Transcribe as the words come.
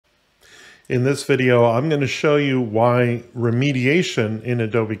In this video, I'm going to show you why remediation in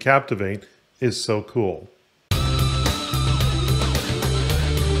Adobe Captivate is so cool.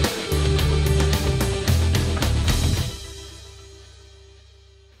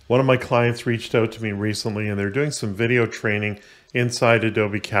 One of my clients reached out to me recently and they're doing some video training inside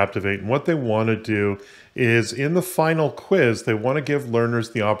Adobe Captivate. And what they want to do is in the final quiz, they want to give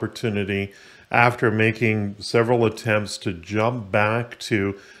learners the opportunity after making several attempts to jump back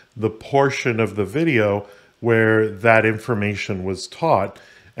to the portion of the video where that information was taught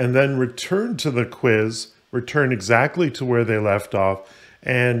and then return to the quiz, return exactly to where they left off,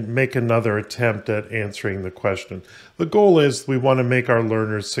 and make another attempt at answering the question. The goal is we want to make our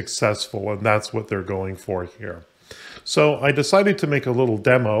learners successful, and that's what they're going for here. So I decided to make a little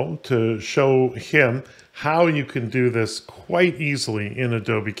demo to show him how you can do this quite easily in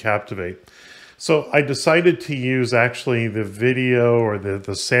Adobe Captivate. So I decided to use actually the video or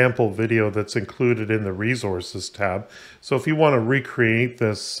the sample video that's included in the resources tab. So if you want to recreate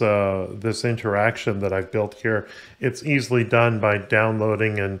this, this interaction that I've built here, it's easily done by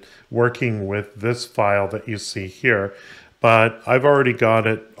downloading and working with this file that you see here. But I've already got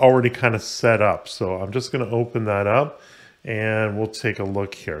it kind of set up. So I'm just going to open that up and we'll take a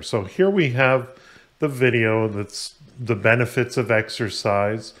look here. So here we have the video that's the benefits of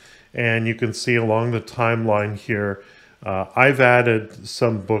exercise. And you can see along the timeline here, I've added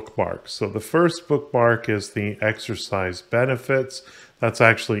some bookmarks. So the first bookmark is the exercise benefits. That's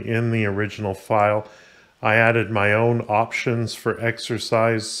actually in the original file. I added my own options for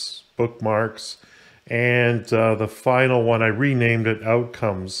exercise bookmarks. And the final one, I renamed it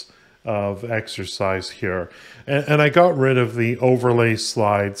outcomes of exercise here. And I got rid of the overlay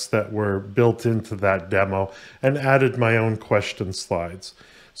slides that were built into that demo and added my own question slides.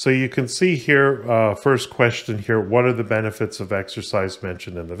 So you can see here, first question here, what are the benefits of exercise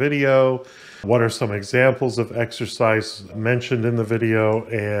mentioned in the video? What are some examples of exercise mentioned in the video?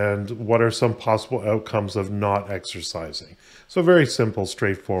 And what are some possible outcomes of not exercising? So very simple,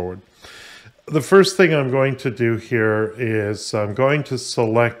 straightforward. The first thing I'm going to do here is I'm going to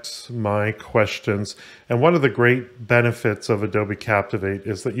select my questions. And one of the great benefits of Adobe Captivate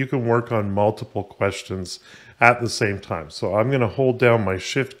is that you can work on multiple questions at the same time. So I'm going to hold down my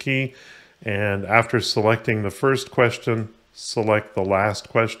Shift key, and after selecting the first question, select the last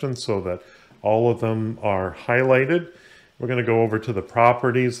question so that all of them are highlighted. We're going to go over to the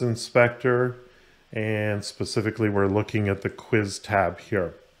Properties Inspector, and specifically we're looking at the Quiz tab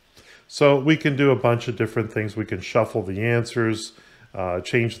here. So we can do a bunch of different things. We can shuffle the answers,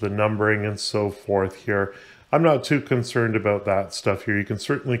 change the numbering and so forth here. I'm not too concerned about that stuff here. You can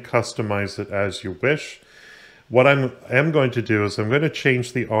certainly customize it as you wish. What I am going to do is I'm going to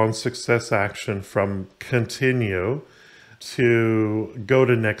change the on success action from continue to go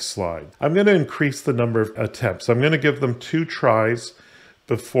to next slide. I'm going to increase the number of attempts. I'm going to give them 2 tries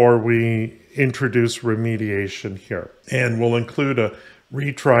before we introduce remediation here. And we'll include a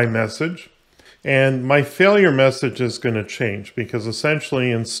retry message. And my failure message is going to change because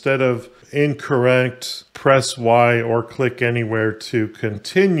essentially instead of incorrect, press Y or click anywhere to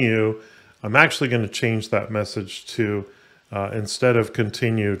continue, I'm actually going to change that message to, instead of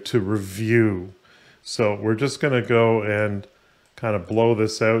continue, to review. So we're just going to go and kind of blow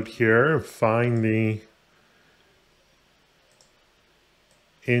this out here, find the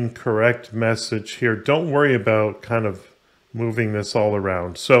incorrect message here. Don't worry about kind of moving this all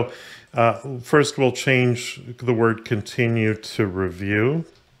around. So first we'll change the word continue to review.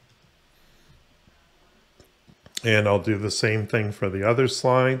 And I'll do the same thing for the other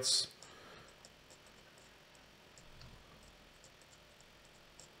slides.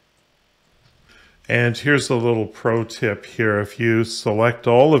 And here's a little pro tip here. If you select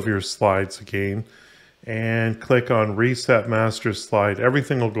all of your slides again and click on Reset Master Slide,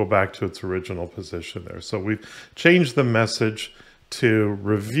 everything will go back to its original position there. So we've changed the message to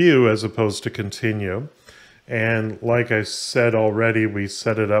review as opposed to continue. And like I said already, we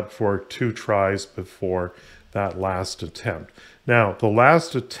set it up for 2 tries before that last attempt. Now, the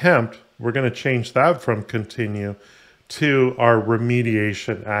last attempt, we're going to change that from continue to our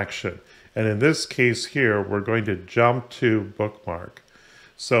remediation action. And in this case here, we're going to jump to bookmark.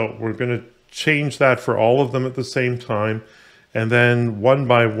 So we're going to change that for all of them at the same time. And then one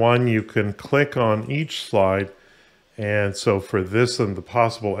by one, you can click on each slide. And so for this and the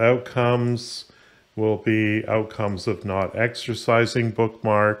possible outcomes will be outcomes of not exercising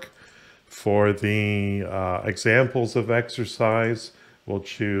bookmark. For the examples of exercise, we'll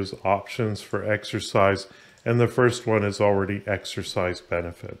choose options for exercise. And the first one is already exercise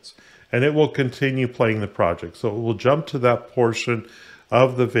benefits. And it will continue playing the project. So it will jump to that portion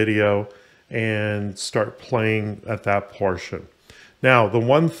of the video and start playing at that portion. Now, the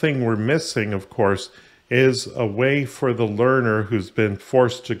one thing we're missing, of course, is a way for the learner who's been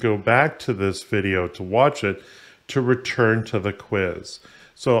forced to go back to this video to watch it to return to the quiz.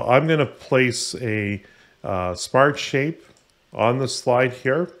 So I'm going to place a smart shape on the slide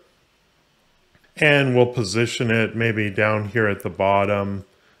here, and we'll position it maybe down here at the bottom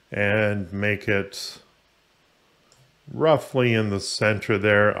and make it roughly in the center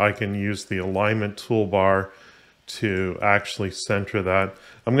there. I can use the alignment toolbar to actually center that.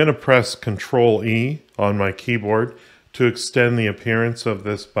 I'm going to press Control E on my keyboard to extend the appearance of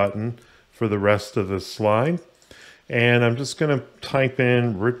this button for the rest of the slide. And I'm just going to type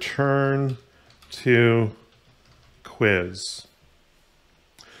in return to quiz.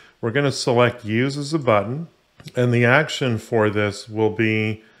 We're going to select use as a button, and the action for this will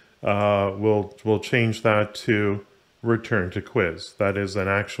be, we'll change that to return to quiz. That is an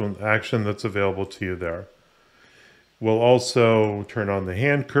action that's available to you there. We'll also turn on the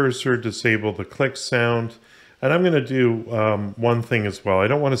hand cursor, disable the click sound, and I'm going to do one thing as well. I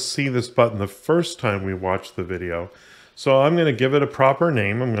don't want to see this button the first time we watch the video, so I'm going to give it a proper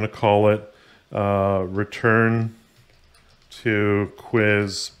name. I'm going to call it return to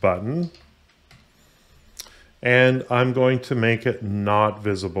quiz button, and I'm going to make it not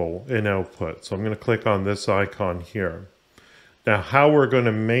visible in output. So I'm going to click on this icon here. Now, how we're going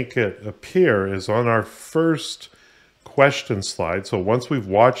to make it appear is on our first question slide. So once we've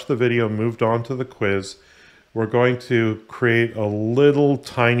watched the video, moved on to the quiz, we're going to create a little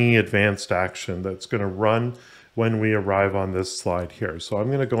tiny advanced action that's going to run when we arrive on this slide here. So I'm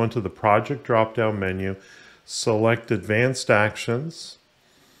going to go into the project drop-down menu, select advanced actions,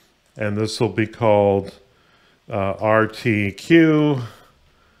 and this will be called RTQ.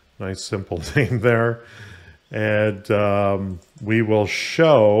 Nice simple name there. And we will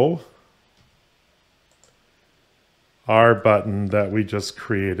show our button that we just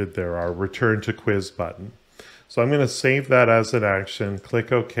created there, our return to quiz button. So I'm going to save that as an action,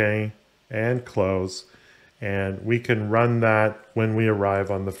 click OK and close, and we can run that when we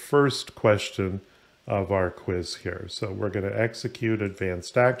arrive on the first question of our quiz here. So we're going to execute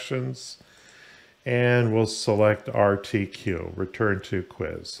advanced actions, and we'll select RTQ, return to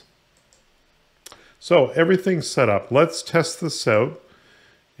quiz. So everything's set up. Let's test this out,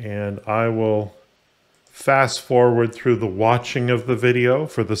 and I will fast forward through the watching of the video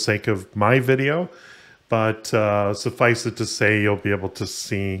for the sake of my video, but suffice it to say you'll be able to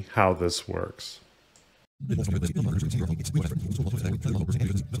see how this works.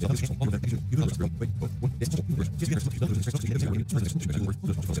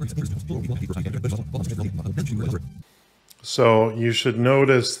 So you should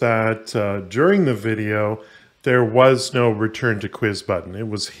notice that during the video there was no return to quiz button. It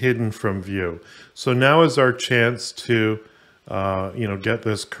was hidden from view. So now is our chance to get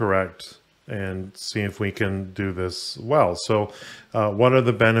this correct and see if we can do this well. So what are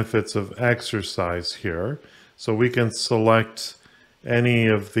the benefits of exercise here? So we can select any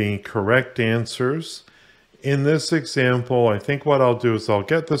of the correct answers. In this example, I think what I'll do is I'll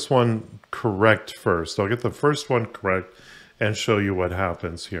get this one correct first. I'll get the first one correct and show you what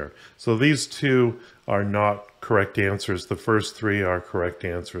happens here. So these two are not correct answers. The first three are correct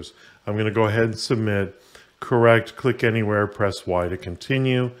answers. I'm going to go ahead and submit. Correct, click anywhere, press Y to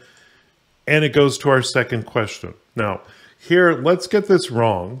continue. And it goes to our second question. Now, here, let's get this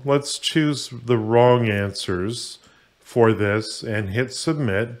wrong. Let's choose the wrong answers for this and hit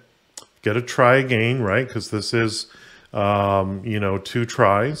submit. Get a try again, right? Because this is, 2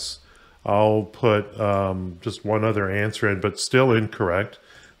 tries. I'll put just one other answer in, but still incorrect.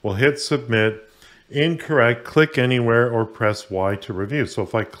 We'll hit submit. Incorrect, click anywhere or press Y to review. So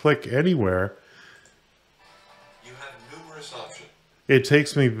if I click anywhere, you have numerous options. It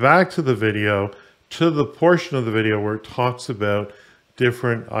takes me back to the video, to the portion of the video where it talks about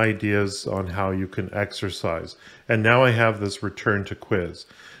different ideas on how you can exercise. And now I have this return to quiz.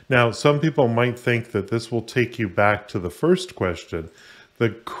 Now, some people might think that this will take you back to the first question. The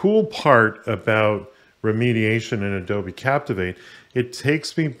cool part about remediation in Adobe Captivate, it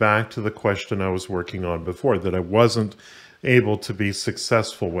takes me back to the question I was working on before that I wasn't able to be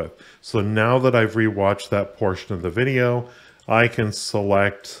successful with. So now that I've rewatched that portion of the video, I can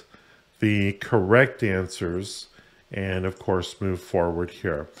select the correct answers and of course move forward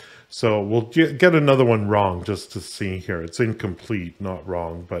here. So we'll get another one wrong just to see here. It's incomplete, not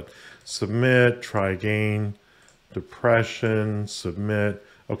wrong, but submit, try again, depression, submit.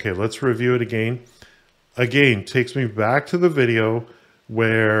 Okay, let's review it again. Again, takes me back to the video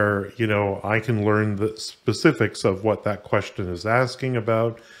where, I can learn the specifics of what that question is asking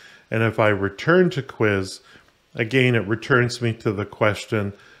about. And if I return to quiz, again, it returns me to the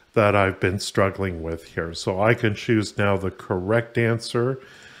question that I've been struggling with here. So I can choose now the correct answer,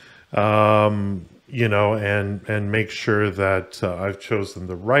 you know, and make sure that I've chosen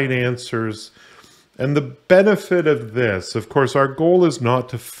the right answers. And the benefit of this, of course, our goal is not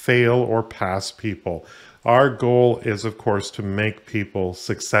to fail or pass people. Our goal is, of course, to make people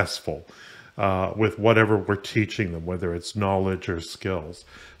successful with whatever we're teaching them, whether it's knowledge or skills.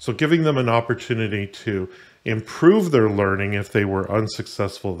 So giving them an opportunity to improve their learning if they were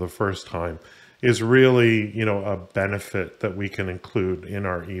unsuccessful the first time is really, you know, a benefit that we can include in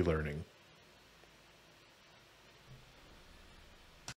our e-learning.